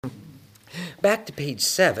Back to page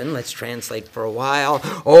 7, let's translate for a while.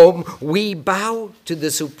 Oh, we bow to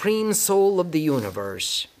the supreme soul of the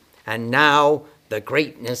universe, and now the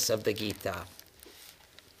greatness of the Gita.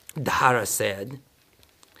 Dhara said,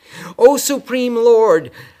 O Supreme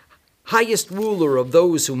Lord, highest ruler of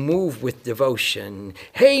those who move with devotion,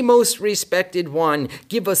 hey, most respected one,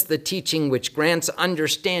 give us the teaching which grants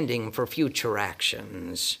understanding for future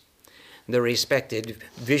actions. The respected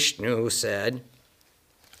Vishnu said,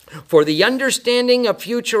 for the understanding of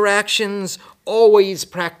future actions, always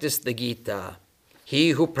practice the Gita. He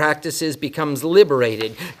who practices becomes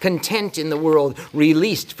liberated, content in the world,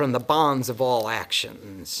 released from the bonds of all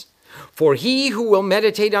actions. For he who will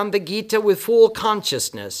meditate on the Gita with full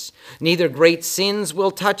consciousness, neither great sins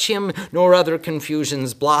will touch him, nor other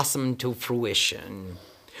confusions blossom to fruition.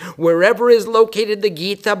 Wherever is located the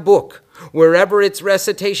Gita book, wherever its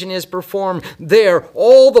recitation is performed, there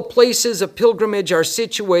all the places of pilgrimage are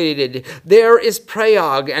situated. There is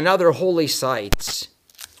Prayag and other holy sites.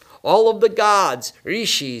 All of the gods,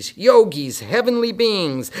 rishis, yogis, heavenly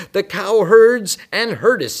beings, the cowherds and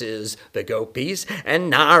herdesses, the gopis,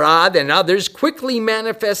 and Narad and others quickly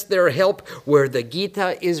manifest their help where the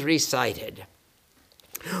Gita is recited.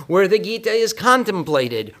 Where the Gita is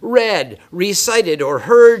contemplated, read, recited, or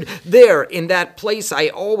heard, there in that place I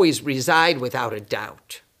always reside without a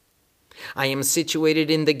doubt. I am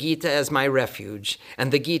situated in the Gita as my refuge,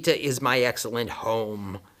 and the Gita is my excellent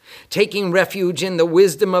home. Taking refuge in the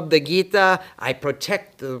wisdom of the Gita, I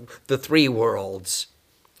protect the three worlds.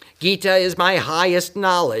 Gita is my highest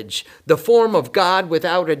knowledge, the form of God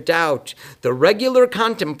without a doubt. The regular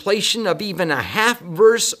contemplation of even a half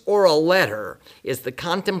verse or a letter is the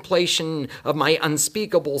contemplation of my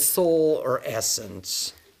unspeakable soul or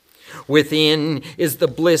essence. Within is the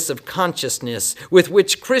bliss of consciousness with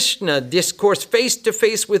which Krishna discoursed face to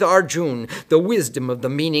face with Arjuna, the wisdom of the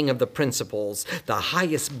meaning of the principles, the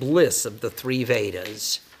highest bliss of the three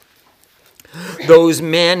Vedas. Those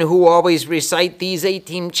men who always recite these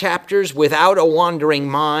 18 chapters without a wandering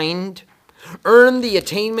mind earn the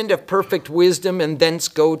attainment of perfect wisdom and thence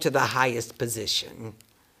go to the highest position.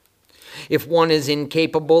 If one is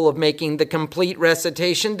incapable of making the complete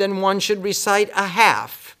recitation, then one should recite a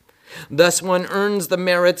half. Thus one earns the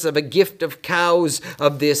merits of a gift of cows.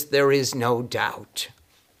 Of this there is no doubt.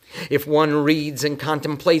 If one reads and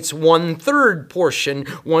contemplates 1/3 portion,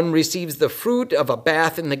 one receives the fruit of a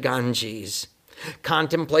bath in the Ganges.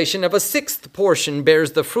 Contemplation of a 6th portion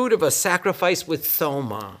bears the fruit of a sacrifice with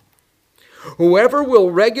soma. Whoever will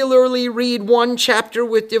regularly read 1 chapter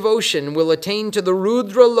with devotion will attain to the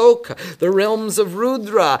Rudra Loka, the realms of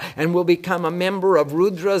Rudra, and will become a member of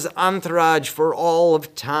Rudra's entourage for all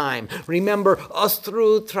of time. Remember,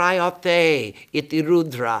 Astru Trayate iti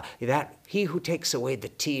Rudra, that he who takes away the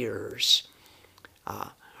tears.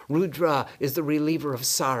 Rudra is the reliever of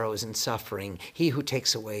sorrows and suffering, he who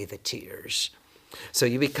takes away the tears. So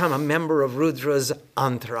you become a member of Rudra's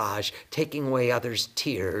entourage, taking away others'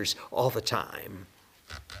 tears all the time.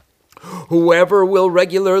 Whoever will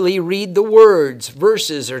regularly read the words,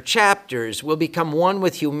 verses, or chapters will become one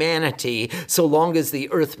with humanity so long as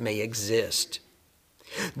the earth may exist.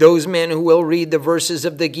 Those men who will read the verses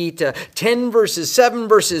of the Gita, 10 verses, 7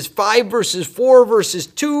 verses, 5 verses, 4 verses,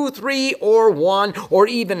 2, 3, or 1, or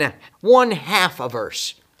even 1/2 a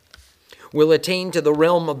verse, will attain to the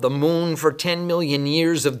realm of the moon for 10 million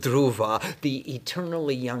years of Dhruva, the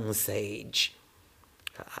eternally young sage.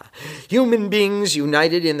 Human beings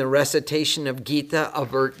united in the recitation of Gita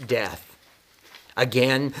avert death.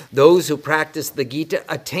 Again, those who practice the Gita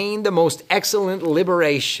attain the most excellent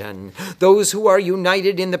liberation. Those who are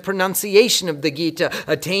united in the pronunciation of the Gita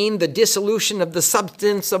attain the dissolution of the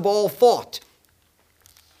substance of all thought.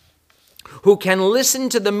 Who can listen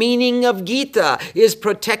to the meaning of Gita is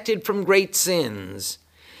protected from great sins.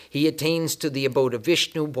 He attains to the abode of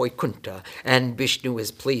Vishnu, Vaikuntha, and Vishnu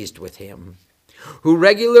is pleased with him. Who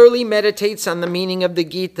regularly meditates on the meaning of the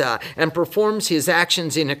Gita and performs his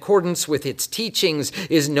actions in accordance with its teachings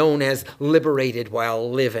is known as liberated while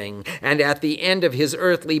living, and at the end of his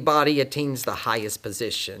earthly body attains the highest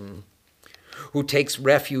position. Who takes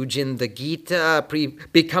refuge in the Gita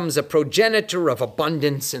becomes a progenitor of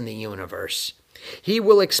abundance in the universe. He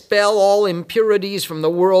will expel all impurities from the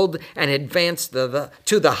world and advance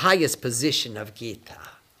to the highest position of Gita.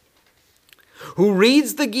 Who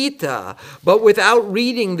reads the Gita, but without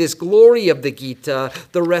reading this glory of the Gita,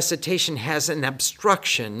 the recitation has an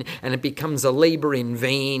obstruction and it becomes a labor in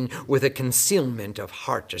vain with a concealment of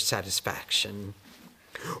heart or satisfaction.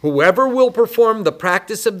 Whoever will perform the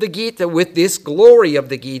practice of the Gita with this glory of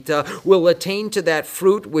the Gita will attain to that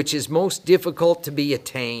fruit which is most difficult to be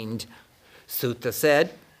attained. Sutta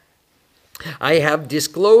said, I have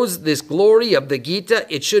disclosed this glory of the Gita.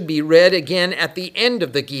 It should be read again at the end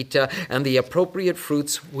of the Gita, and the appropriate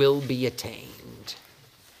fruits will be attained.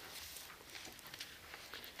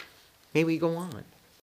 May we go on.